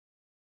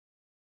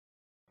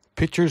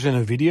Pictures in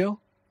a video?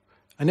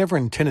 I never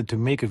intended to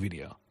make a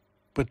video,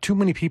 but too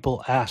many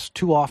people ask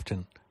too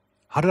often,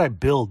 how did I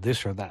build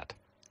this or that?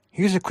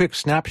 Here's a quick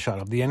snapshot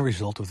of the end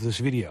result of this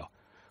video,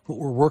 what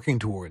we're working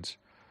towards.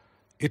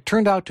 It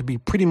turned out to be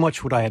pretty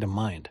much what I had in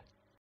mind.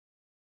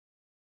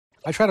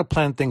 I try to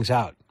plan things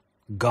out.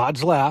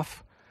 Gods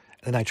laugh,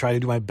 and I try to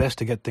do my best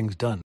to get things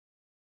done.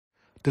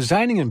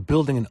 Designing and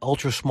building an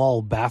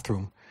ultra-small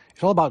bathroom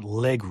is all about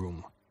leg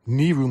room,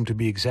 knee room to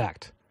be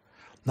exact.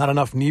 Not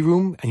enough knee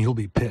room and you'll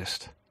be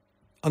pissed.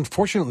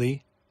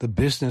 Unfortunately, the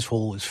business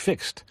hole is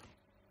fixed.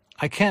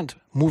 I can't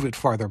move it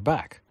farther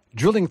back.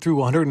 Drilling through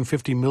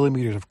 150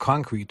 millimeters of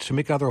concrete to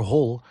make another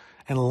hole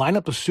and line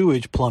up the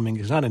sewage plumbing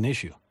is not an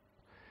issue.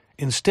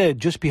 Instead,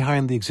 just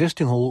behind the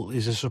existing hole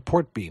is a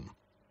support beam.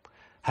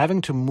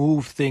 Having to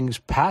move things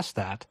past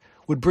that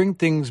would bring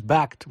things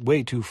back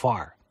way too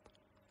far.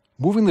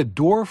 Moving the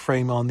door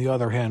frame, on the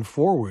other hand,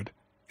 forward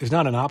is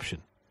not an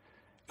option.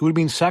 It would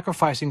mean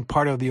sacrificing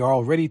part of the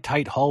already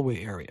tight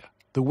hallway area.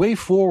 The way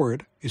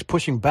forward is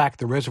pushing back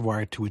the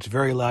reservoir to its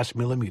very last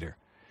millimeter.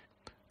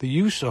 The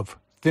use of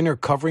thinner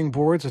covering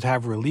boards that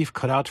have relief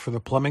cutouts for the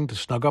plumbing to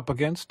snug up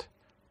against.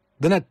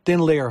 Then a thin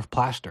layer of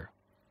plaster.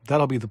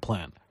 That'll be the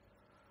plan.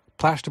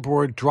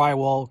 Plasterboard,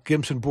 drywall,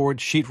 Gibson board,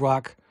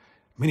 sheetrock.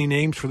 Many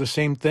names for the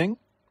same thing?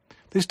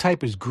 This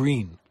type is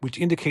green, which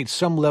indicates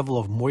some level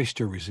of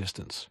moisture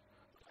resistance.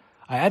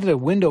 I added a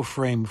window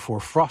frame for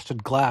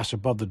frosted glass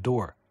above the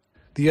door.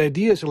 The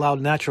idea is to allow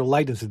natural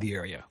light into the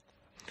area,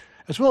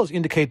 as well as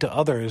indicate to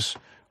others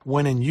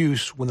when in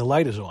use when the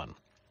light is on.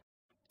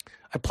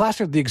 I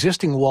plastered the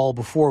existing wall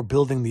before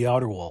building the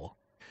outer wall.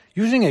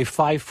 Using a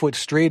 5-foot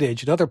straight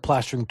edge and other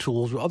plastering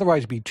tools would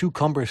otherwise be too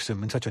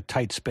cumbersome in such a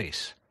tight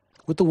space.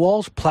 With the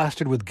walls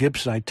plastered with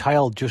gypsum, I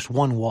tiled just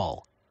one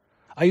wall.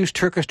 I used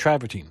Turkish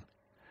travertine.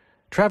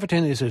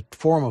 Travertine is a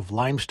form of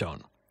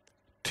limestone.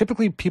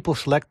 Typically, people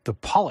select the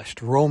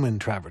polished Roman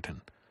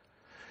travertine.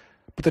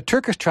 But the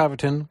Turkish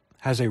travertine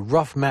has a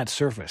rough matte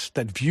surface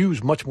that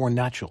views much more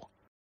natural.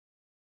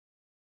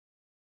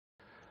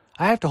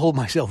 I have to hold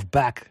myself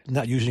back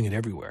not using it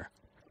everywhere.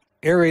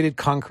 Aerated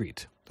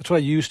concrete. That's what I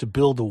use to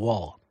build the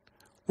wall.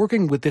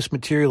 Working with this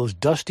material is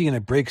dusty and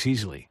it breaks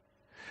easily.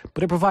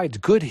 But it provides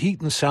good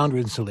heat and sound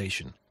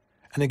insulation.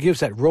 And it gives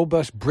that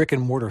robust brick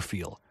and mortar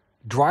feel.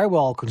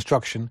 Drywall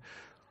construction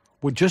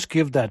would just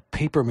give that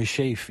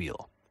papier-mâché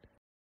feel.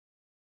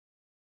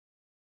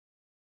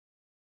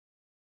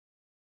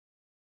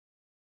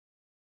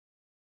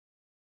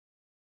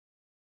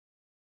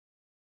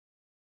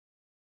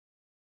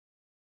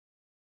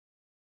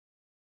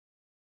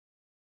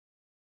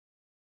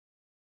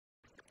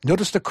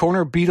 Notice the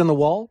corner bead on the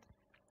wall?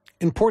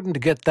 Important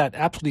to get that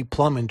absolutely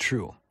plumb and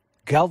true.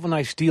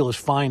 Galvanized steel is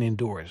fine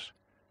indoors.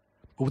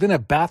 But within a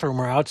bathroom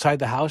or outside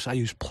the house, I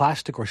use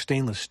plastic or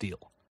stainless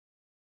steel.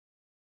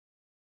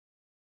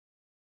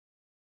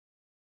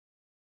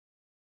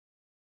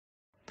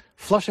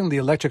 Flushing the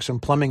electrics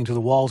and plumbing into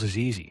the walls is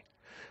easy,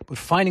 but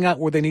finding out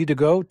where they need to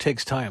go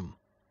takes time.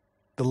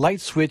 The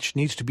light switch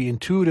needs to be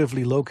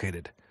intuitively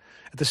located.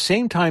 At the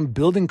same time,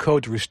 building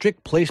codes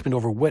restrict placement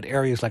over wet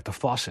areas like the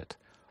faucet.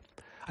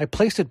 I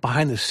placed it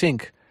behind the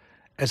sink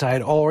as I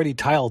had already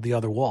tiled the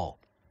other wall.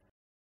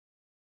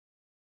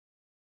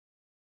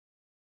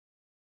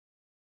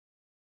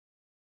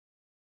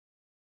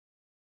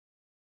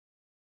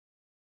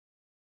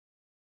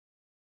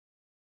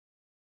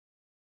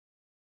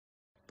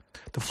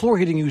 The floor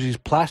heating uses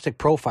plastic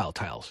profile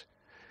tiles.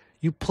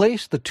 You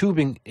place the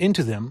tubing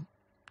into them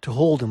to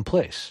hold in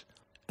place,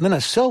 and then a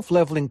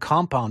self-leveling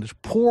compound is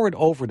poured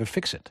over to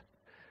fix it.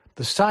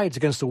 The sides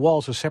against the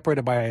walls are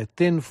separated by a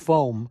thin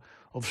foam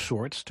of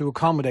sorts to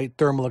accommodate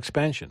thermal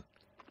expansion.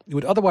 You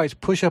would otherwise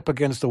push up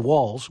against the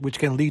walls, which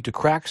can lead to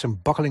cracks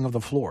and buckling of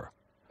the floor.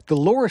 The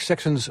lower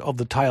sections of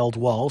the tiled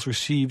walls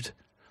received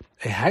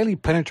a highly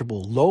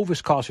penetrable,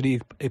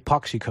 low-viscosity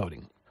epoxy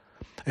coating.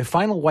 A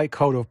final white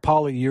coat of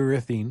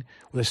polyurethane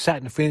with a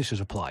satin finish is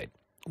applied.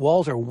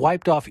 Walls are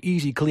wiped off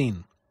easy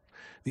clean.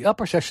 The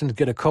upper sections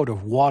get a coat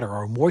of water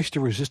or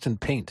moisture-resistant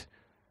paint.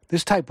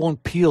 This type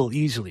won't peel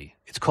easily.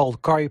 It's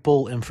called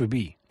Caripol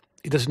amphibie.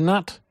 It does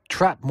not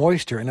trap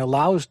moisture and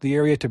allows the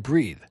area to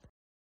breathe.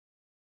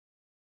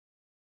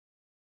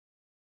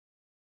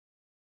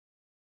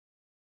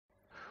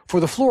 For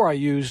the floor, I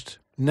used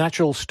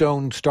natural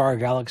stone Star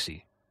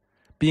Galaxy.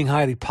 Being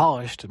highly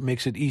polished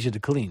makes it easy to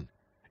clean.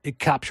 It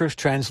captures,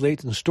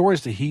 translates, and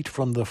stores the heat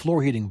from the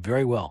floor heating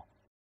very well.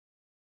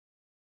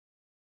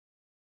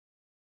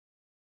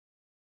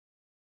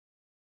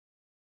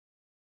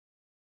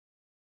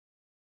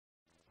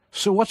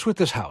 So what's with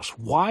this house?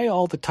 Why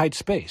all the tight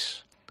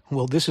space?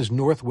 Well, this is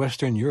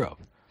northwestern Europe.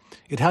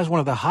 It has one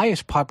of the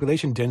highest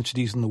population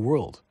densities in the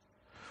world.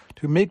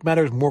 To make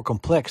matters more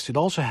complex, it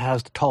also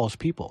has the tallest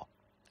people.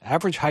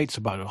 Average height's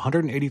about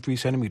 183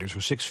 centimeters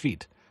or 6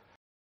 feet.